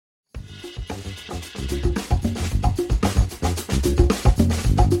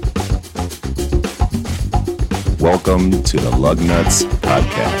Welcome to the Lugnuts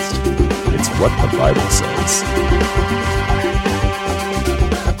Podcast. It's what the Bible says.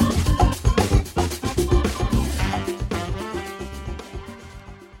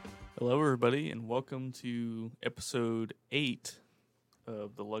 Hello, everybody, and welcome to episode 8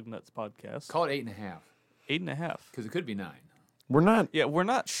 of the Lugnuts Podcast. Call it 8.5. 8.5. Because it could be 9. We're not. Yeah, we're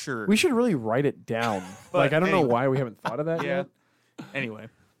not sure. We should really write it down. But I don't know anyway. why we haven't thought of that Yeah. yet. Anyway,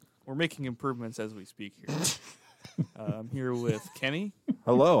 we're making improvements as we speak here. I'm here with Kenny,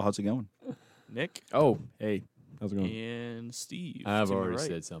 Hello, how's it going? Nick, Oh, hey, how's it going? and Steve. I've to my already right.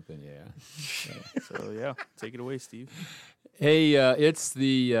 said something, yeah. So, yeah, take it away, Steve. Hey, it's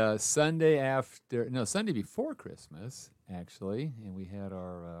the Sunday before Christmas, actually, and we had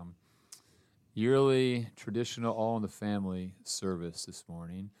our yearly traditional All in the Family service this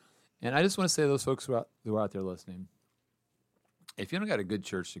morning. And I just want to say to those folks who are out there listening, if you don't got a good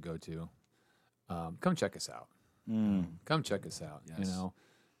church to go to, come check us out. Come check us out. Yes. You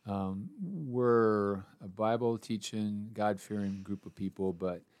know, we're a Bible teaching, God fearing group of people.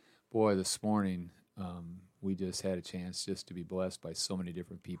 But boy, this morning we just had a chance just to be blessed by so many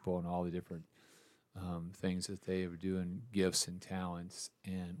different people and all the different things that they are doing, gifts and talents.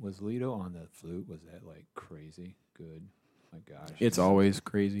 And was Lito on the flute? Was that like crazy good? My gosh, It's always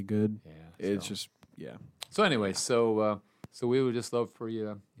crazy good. yeah. It's so. just, yeah. So anyway, so we would just love for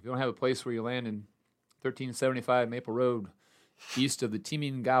you, if you don't have a place where you land in 1375 Maple Road, east of the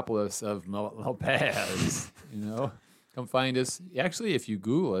Temingopolis of La Paz, you know, come find us. Actually, if you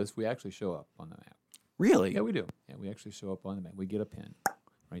Google us, we actually show up on the map. Really? Yeah, we do. Yeah, we actually show up on the map. We get a pin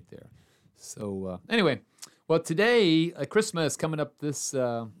right there. So anyway, well, today, Christmas coming up this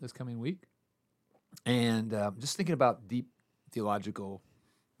coming week, and just thinking about deep theological,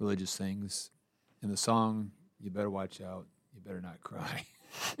 religious things. In the song, "You Better Watch Out, You Better Not Cry."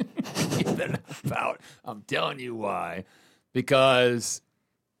 You better not pout. I'm telling you why. Because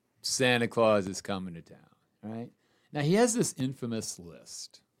Santa Claus is coming to town, right? Now, he has this infamous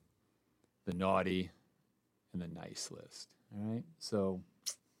list, the naughty and the nice list, all right? So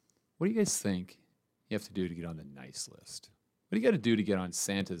what do you guys think you have to do to get on the nice list? What do you got to do to get on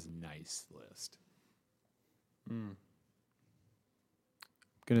Santa's nice list? I'm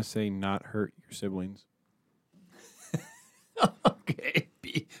going to say not hurt your siblings. Okay,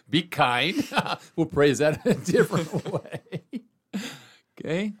 be kind. We'll praise that in a different way.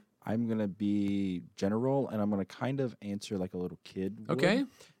 Okay. I'm going to be general, and I'm going to kind of answer like a little kid would. Okay.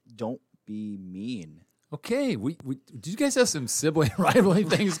 Don't be mean. Okay. We did you guys have some sibling rivalry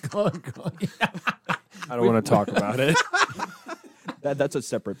things going? I don't want to talk about it. That's a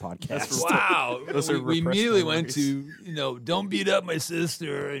separate podcast. Wow. Those are we repressed immediately went memories. to, don't beat up my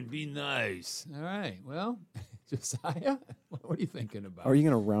sister and be nice. All right. Well, Josiah, what are you thinking about? Are you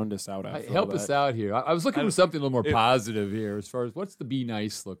going to round us out after Help all us that? out here. I was looking for something a little more positive here as far as what's the be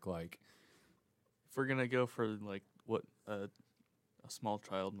nice look like? If we're going to go for, like, what a small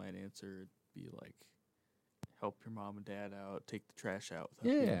child might answer, it'd be like, help your mom and dad out, take the trash out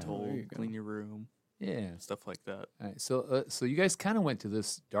without Yeah, being there told, you go. clean your room, Yeah. stuff like that. All right. So you guys kind of went to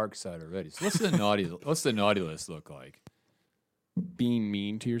this dark side already. So what's the naughty list look like? Being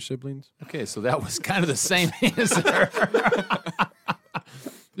mean to your siblings? Okay, so that was kind of the same answer,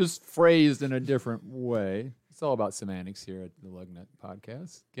 just phrased in a different way. It's all about semantics here at the Lugnut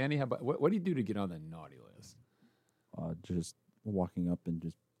Podcast. Kenny, how about what do you do to get on the naughty list? Just walking up and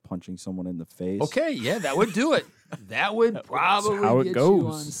just punching someone in the face. Okay, yeah, that would do it. That would probably how it get goes. you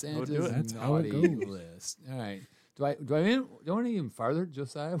on That would Santa's do it. That's how it naughty goes. list. All right. Do I want to even farther,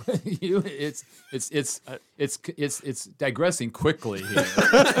 Josiah? You, it's digressing quickly here.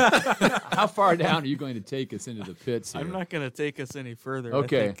 How far down are you going to take us into the pits here? I'm not going to take us any further.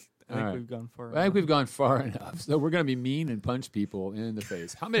 Okay. I think All right. we've gone far I think enough. we've gone far enough. So we're going to be mean and punch people in the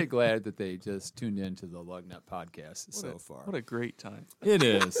face. How many glad that they just tuned into the Lugnut Podcast so far? What a great time. It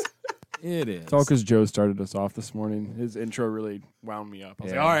is. It is. It's all because Joe started us off this morning. His intro really wound me up. I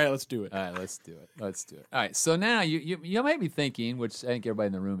was Yeah. like, all right, let's do it. All right, let's do it. Let's do it. All right, so now you might be thinking, which I think everybody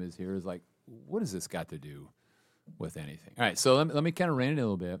in the room is here, is like, what has this got to do with anything? All right, so let me kind of rein it in a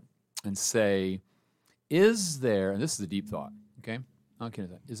little bit and say, is there, and this is a deep thought, okay? Okay,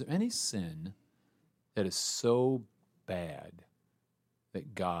 is there any sin that is so bad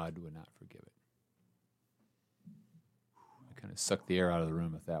that God would not forgive it? I kind of sucked the air out of the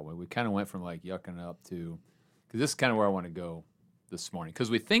room with that way. We kind of went from like yucking up to, because this is kind of where I want to go this morning. Because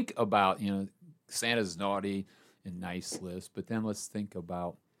we think about, Santa's naughty and nice list, but then let's think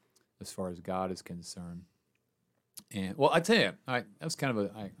about as far as God is concerned. And, well, I tell you, that was kind of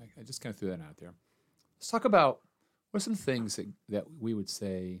I just kind of threw that out there. let's talk about what are some things that we would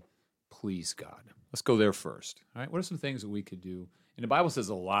say please God. Let's go there first. All right. What are some things that we could do? And the Bible says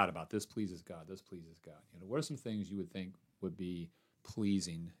a lot about this pleases God. This pleases God. What are some things you would think would be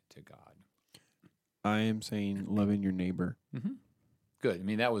pleasing to God? I am saying loving your neighbor. Mm-hmm. Good. I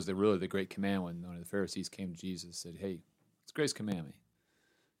mean, that was really the great command when one of the Pharisees came to Jesus and said, hey, it's the greatest commandment.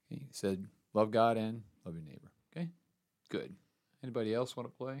 He said, love God and love your neighbor. Okay? Good. Anybody else want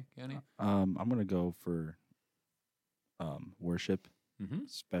to play, Kenny? I'm going to go for worship, Mm-hmm.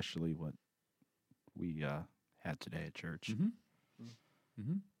 especially what we had today at church. Mm-hmm.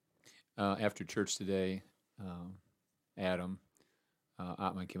 Mm-hmm. After church today, Adam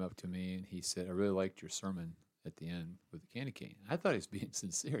Ottman came up to me and he said, I really liked your sermon at the end with the candy cane. I thought he was being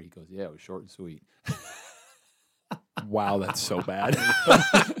sincere. He goes, yeah, it was short and sweet. Wow, that's so bad.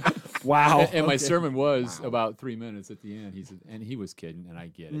 Wow. And my sermon was about 3 minutes at the end. He said, and he was kidding, and I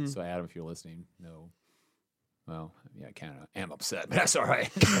get it. So, Adam, if you're listening, no. Well, yeah, I kind of am upset, but that's all right.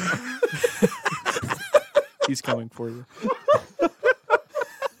 He's coming for you.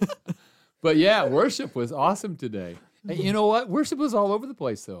 But yeah, worship was awesome today. And you know what? Worship was all over the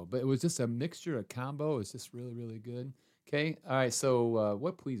place, though. But it was just a mixture, a combo. It was just really, really good. Okay? All right, so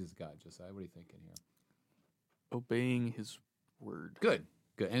what pleases God, Josiah? What are you thinking here? Obeying His word. Good.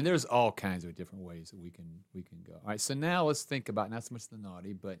 And there's all kinds of different ways that we can go. All right, so now let's think about not so much the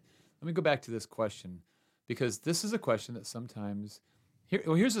naughty, but let me go back to this question, because this is a question that sometimes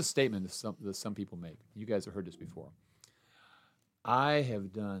here's a statement that some people make. You guys have heard this before. I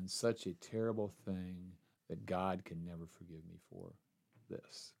have done such a terrible thing that God can never forgive me for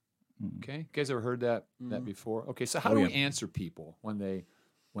this. Okay, you guys ever heard that before? Okay, so how do we answer people when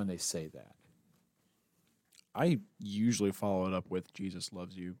they say that? I usually follow it up with Jesus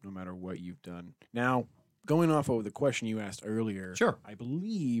loves you no matter what you've done. Now, going off of the question you asked earlier, Sure. I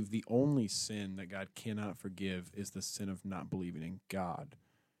believe the only sin that God cannot forgive is the sin of not believing in God.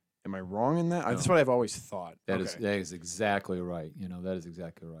 Am I wrong in that? No. That's what I've always thought. That is exactly right. That is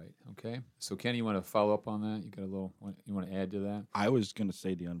exactly right. Okay, so Kenny, you want to follow up on that? You got you want to add to that? I was going to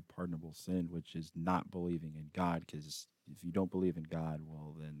say the unpardonable sin, which is not believing in God, because if you don't believe in God,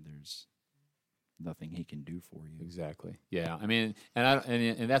 well, then there's nothing He can do for you. Exactly. Yeah. I mean,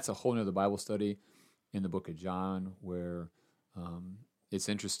 and that's a whole nother Bible study in the book of John, where it's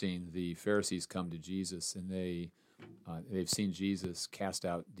interesting. The Pharisees come to Jesus and they've seen Jesus cast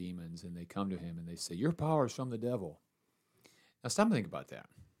out demons, and they come to him and they say, your power is from the devil. Now stop and think about that.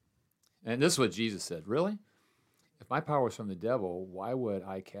 And this is what Jesus said. Really? If my power is from the devil, why would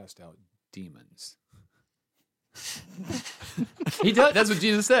I cast out demons? He does. That's what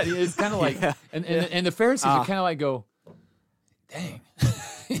Jesus said. It's kind of like, and the Pharisees are kind of like, go, dang,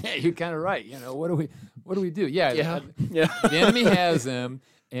 yeah, you're kind of right. What do we do? Yeah. The enemy has him,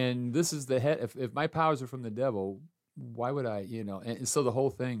 and this is the head. If my powers are from the devil, why would I? And so the whole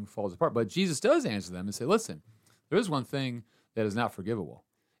thing falls apart. But Jesus does answer them and say, listen, there is one thing that is not forgivable,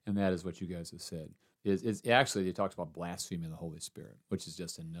 and that is what you guys have said. Is actually, he talks about blaspheming the Holy Spirit, which is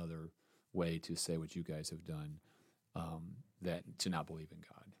just another way to say what you guys have done, that to not believe in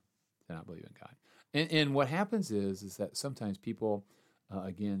God, and what happens is that sometimes people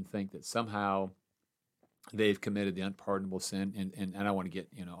again think that somehow they've committed the unpardonable sin, and I don't want to get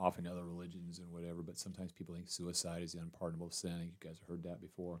off into other religions and whatever, but sometimes people think suicide is the unpardonable sin. You guys have heard that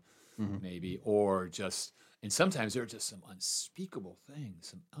before, maybe, or just, and sometimes there are just some unspeakable things,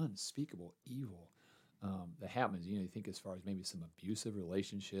 some unspeakable evil that happens. You think as far as maybe some abusive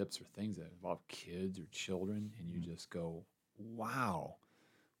relationships or things that involve kids or children, and you just go, wow,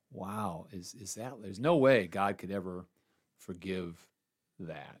 is that, there's no way God could ever forgive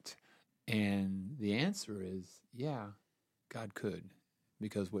that. And the answer is, yeah, God could,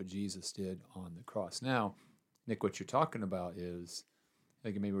 because what Jesus did on the cross. Now, Nick, what you're talking about is, I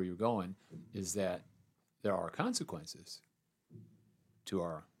think maybe where you're going, is that there are consequences to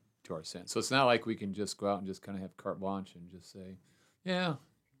our sin. So it's not like we can just go out and just kind of have carte blanche and just say, yeah,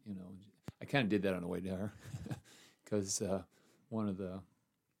 I kind of did that on the way there, because one of the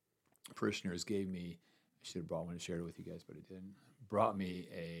parishioners gave me, I should have brought one and shared it with you guys, but I didn't, brought me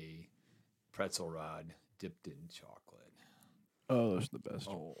a pretzel rod dipped in chocolate. Oh, those are the best.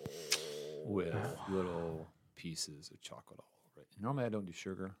 With little pieces of chocolate all over it. Normally I don't do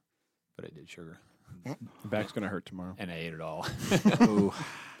sugar, but I did sugar. The back's going to hurt tomorrow. And I ate it all.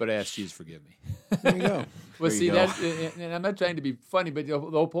 But I asked Jesus to forgive me. There you go. Well, see, and I'm not trying to be funny, but the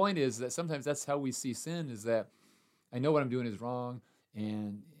whole point is that sometimes that's how we see sin, is that I know what I'm doing is wrong,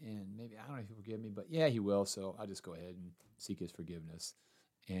 and maybe I don't know if he'll forgive me, but yeah, he will, so I'll just go ahead and seek his forgiveness.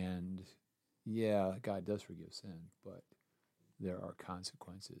 And yeah, God does forgive sin, but there are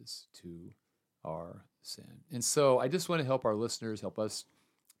consequences to our sin. And so I just want to help our listeners, help us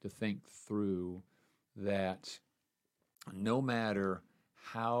to think through that no matter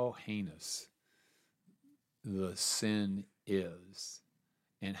how heinous the sin is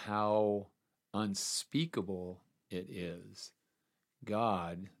and how unspeakable it is,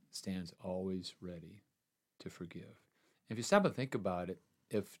 God stands always ready to forgive. If you stop and think about it,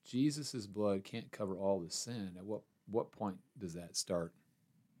 if Jesus' blood can't cover all the sin, at what point does that start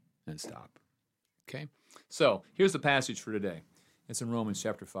and stop? Okay? So, here's the passage for today. It's in Romans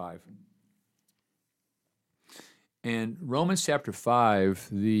chapter 5. And Romans chapter 5,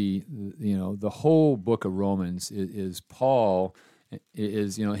 the whole book of Romans is Paul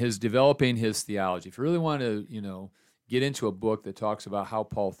is his developing his theology. If you really want to get into a book that talks about how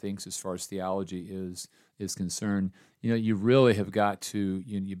Paul thinks as far as theology is concerned, you really have got to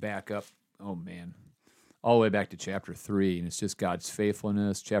you back up. Oh man, all the way back to chapter 3, and it's just God's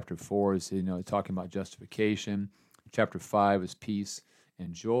faithfulness. Chapter 4 is talking about justification. Chapter 5 is peace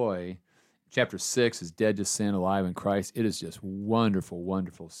and joy. Chapter 6 is dead to sin, alive in Christ. It is just wonderful,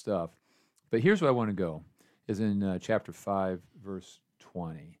 wonderful stuff. But here's where I want to go, is in chapter 5, verse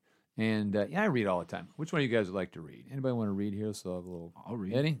 20. And I read all the time. Which one of you guys would like to read? Anybody want to read here? So I'll have a little... I'll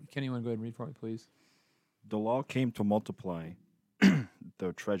read. Eddie, Kenny, you want to go ahead and read for me, please? The law came to multiply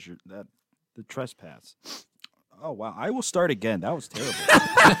the trespass. Oh, wow. I will start again. That was terrible.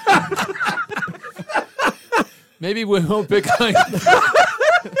 Maybe we won't pick on...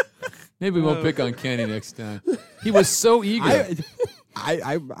 Maybe we won't pick on Kenny next time. He was so eager.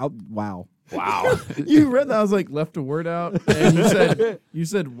 Wow. Wow. You read that? I was like, left a word out, and you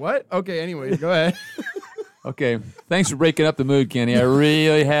said what? Okay, anyway, go ahead. Okay, thanks for breaking up the mood, Kenny. I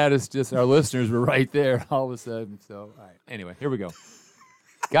really had us just, our listeners were right there all of a sudden. So, all right. Anyway, here we go.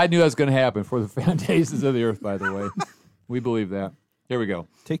 God knew that was going to happen for the foundations of the earth, by the way. We believe that. Here we go.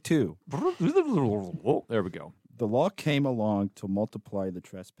 Take 2. There we go. The law came along to multiply the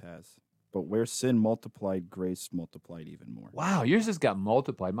trespass, but where sin multiplied, grace multiplied even more. Wow, yours just got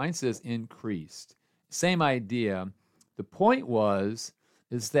multiplied. Mine says increased. Same idea. The point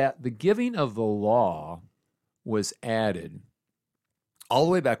is that the giving of the law was added all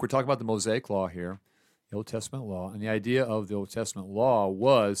the way back. We're talking about the Mosaic law here, the Old Testament law, and the idea of the Old Testament law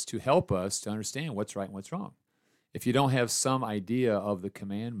was to help us to understand what's right and what's wrong. If you don't have some idea of the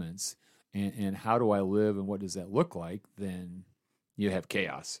commandments and how do I live and what does that look like, then you have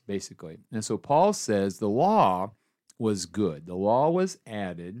chaos, basically. And so Paul says the law was good. The law was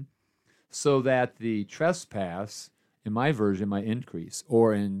added so that the trespass, in my version, might increase,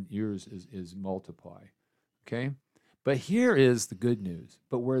 or in yours is multiply. Okay? But here is the good news.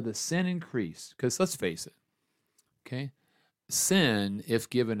 But where the sin increased, because let's face it, okay? Sin, if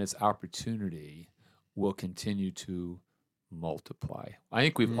given its opportunity, will continue to multiply. I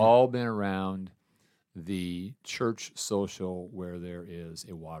think we've all been around the church social where there is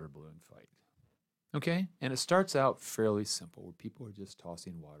a water balloon fight. Okay? And it starts out fairly simple, where people are just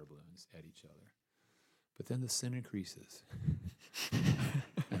tossing water balloons at each other. But then the sin increases.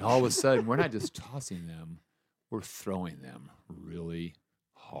 And all of a sudden, we're not just tossing them, we're throwing them really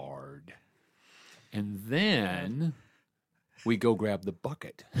hard. And then we go grab the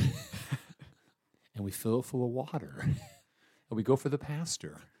bucket. And we fill it full of water. And we go for the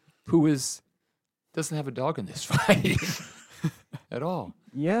pastor, who doesn't have a dog in this fight at all.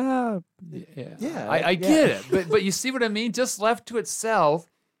 Yeah. I get it. But you see what I mean? Just left to itself,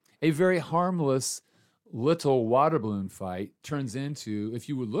 a very harmless little water balloon fight turns into, if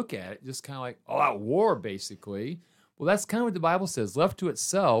you would look at it, just kind of like all-out war, basically. Well, that's kind of what the Bible says. Left to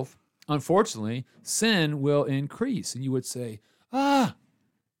itself, unfortunately, sin will increase. And you would say,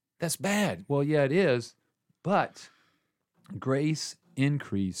 that's bad. Well, yeah, it is. But grace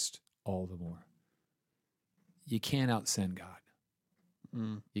increased all the more. You can't out-sin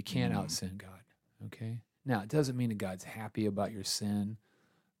God. You can't out-sin God. Okay? Now, it doesn't mean that God's happy about your sin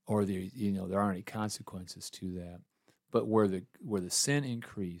or there aren't any consequences to that. But where the sin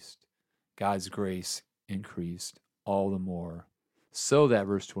increased, God's grace increased all the more. So that,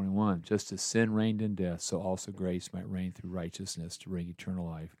 verse 21, just as sin reigned in death, so also grace might reign through righteousness to bring eternal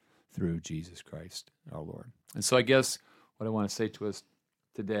life through Jesus Christ our Lord. And so I guess what I want to say to us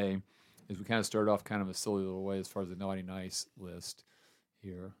today is we kind of started off kind of a silly little way as far as the naughty nice list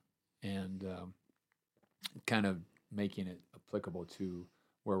here, and kind of making it applicable to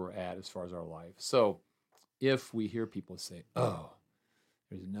where we're at as far as our life. So if we hear people say,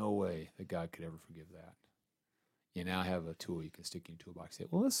 there's no way that God could ever forgive that, you now have a tool you can stick in your toolbox. Say,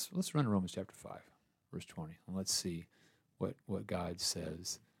 well, let's run Romans chapter 5, verse 20, and let's see what God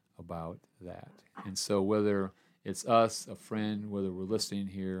says about that. And so whether it's us, a friend, whether we're listening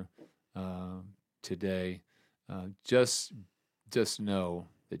here today, just know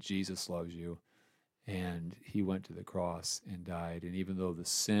that Jesus loves you, and he went to the cross and died. And even though the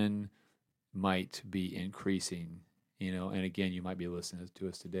sin might be increasing, and again, you might be listening to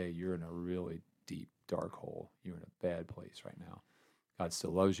us today, you're in a really deep, dark hole. You're in a bad place right now. God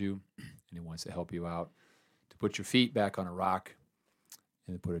still loves you, and he wants to help you out, to put your feet back on a rock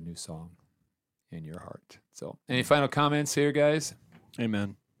and to put a new song in your heart. So, any final comments here, guys?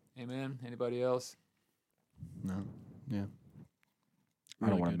 Amen. Amen. Anybody else? No. Yeah. I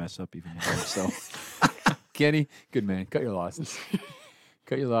don't want to mess up even more. So, Kenny, good man. Cut your losses.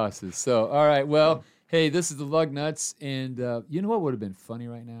 Cut your losses. So, all right. Well, hey, this is the Lug Nuts, and you know what would have been funny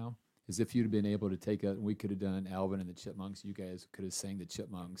right now is if you'd have been able to take a. We could have done Alvin and the Chipmunks. You guys could have sang the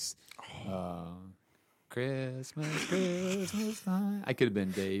Chipmunks. Christmas, Christmas time. I could have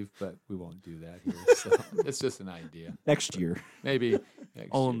been Dave, but we won't do that here. So it's just an idea. next year. Maybe next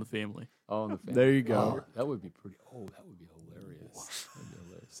All year. in the family. All in the family. There you go. Oh, that would be pretty. Oh, that would be hilarious. That would be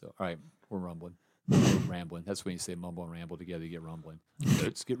hilarious. So, all right, we're rumbling. Rambling. That's when you say mumble and ramble together. You get rumbling.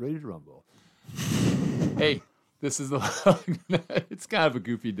 Let's get ready to rumble. Hey, this is the. It's kind of a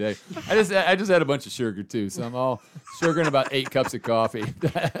goofy day. I just had a bunch of sugar too, so I'm all sugaring about 8 cups of coffee.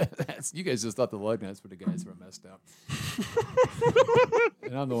 You guys just thought the Lug Nuts were the guys who were messed up,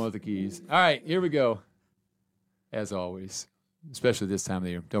 and I'm the one with the keys. All right, here we go. As always, especially this time of the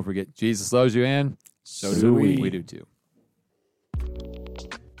year, don't forget Jesus loves you, and So do we. We do too.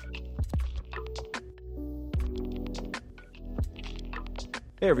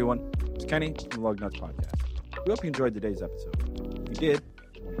 Hey everyone, it's Kenny from the Lug Nuts Podcast. We hope you enjoyed today's episode. If you did,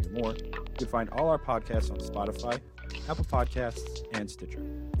 and want to hear more, you can find all our podcasts on Spotify, Apple Podcasts, and Stitcher.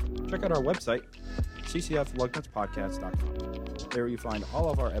 Check out our website, ccflugnutspodcast.com. There you find all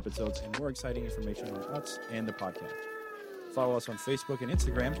of our episodes and more exciting information on us and the podcast. Follow us on Facebook and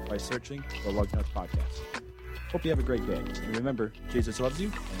Instagram by searching the Lug Nuts Podcast. Hope you have a great day. And remember, Jesus loves you,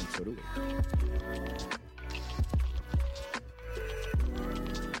 and so do we.